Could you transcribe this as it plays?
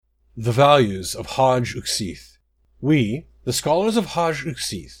The Values of Haj Uxith. We, the scholars of Haj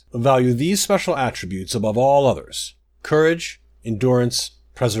Uxith, value these special attributes above all others: courage, endurance,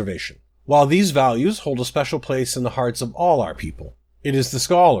 preservation. While these values hold a special place in the hearts of all our people, it is the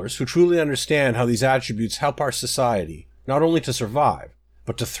scholars who truly understand how these attributes help our society not only to survive,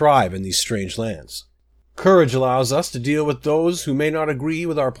 but to thrive in these strange lands. Courage allows us to deal with those who may not agree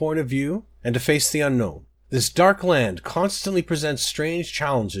with our point of view and to face the unknown. This dark land constantly presents strange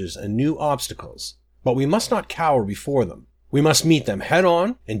challenges and new obstacles, but we must not cower before them. We must meet them head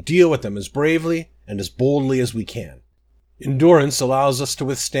on and deal with them as bravely and as boldly as we can. Endurance allows us to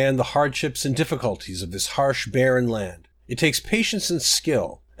withstand the hardships and difficulties of this harsh, barren land. It takes patience and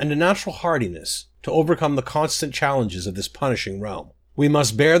skill and a natural hardiness to overcome the constant challenges of this punishing realm. We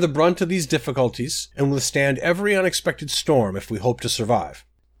must bear the brunt of these difficulties and withstand every unexpected storm if we hope to survive.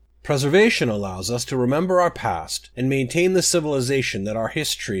 Preservation allows us to remember our past and maintain the civilization that our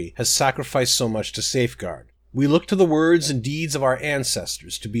history has sacrificed so much to safeguard. We look to the words and deeds of our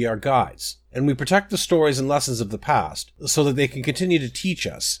ancestors to be our guides, and we protect the stories and lessons of the past so that they can continue to teach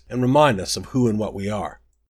us and remind us of who and what we are.